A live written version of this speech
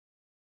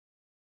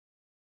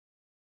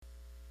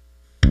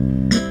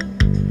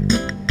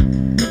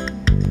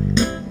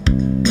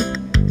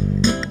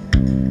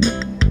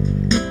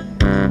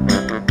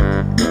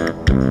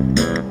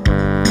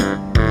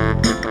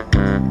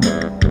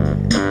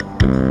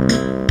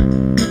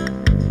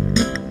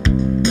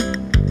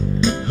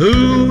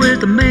Who is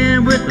the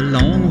man with the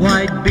long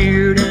white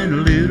beard and a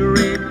little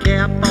red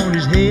cap on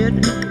his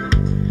head?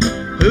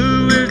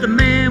 Who is the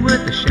man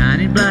with the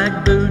shiny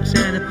black boots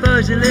and a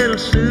fuzzy little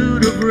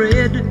suit of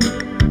red?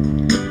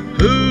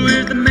 Who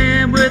is the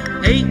man with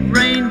 8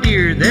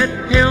 reindeer that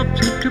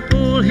helps to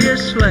pull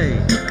his sleigh?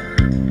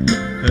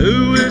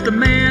 Who is the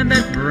man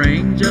that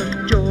brings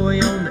us joy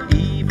on the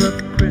eve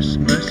of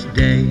Christmas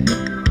Day?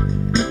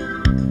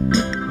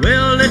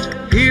 Well,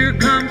 here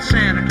comes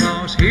Santa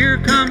Claus, here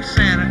comes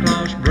Santa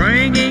Claus,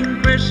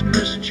 bringing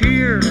Christmas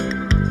cheer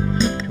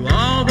to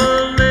all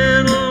the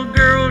little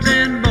girls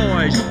and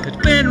boys. It's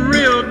been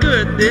real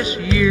good this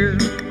year.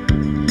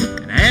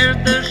 And as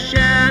the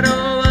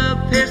shadow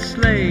of his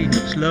sleigh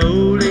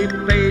slowly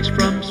fades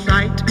from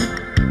sight,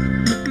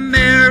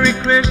 Merry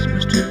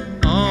Christmas to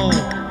all,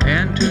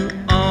 and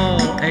to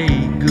all a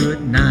good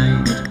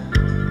night.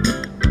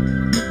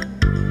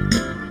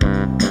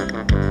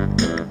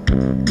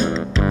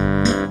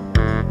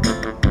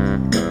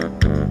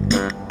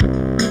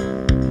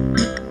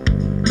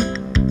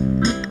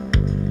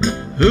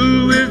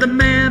 Who is the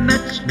man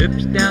that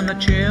slips down the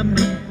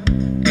chimney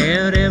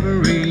at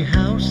every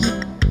house?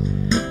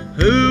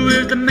 Who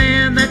is the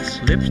man that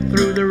slips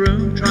through the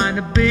room trying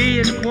to be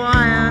as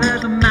quiet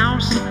as a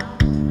mouse?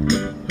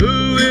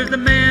 Who is the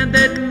man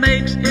that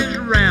makes his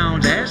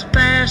rounds as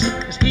fast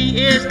as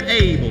he is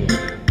able?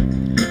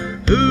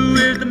 Who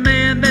is the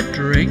man that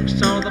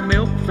drinks all the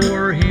milk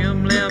for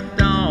him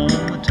left on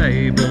the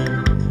table?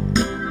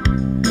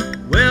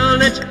 Well,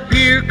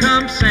 here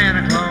comes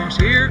Santa Claus,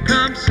 here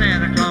comes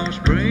Santa Claus,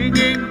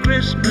 bringing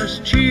Christmas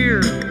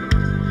cheer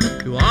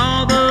to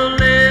all the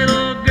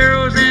little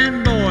girls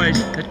and boys.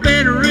 It's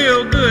been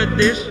real good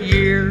this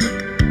year.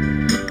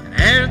 And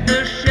as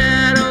the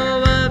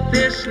shadow of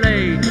his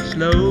sleigh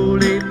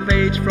slowly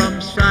fades from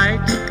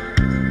sight,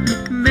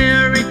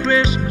 Merry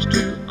Christmas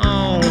to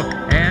all,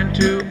 and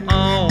to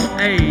all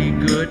a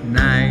good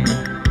night.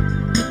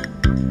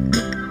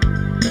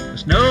 The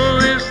snow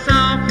is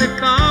softly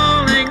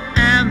falling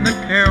and the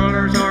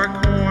carolers are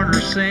corner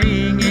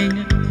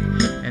singing.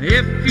 And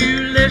if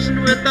you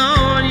listen with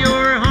all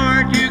your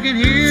heart, you can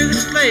hear the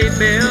sleigh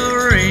bells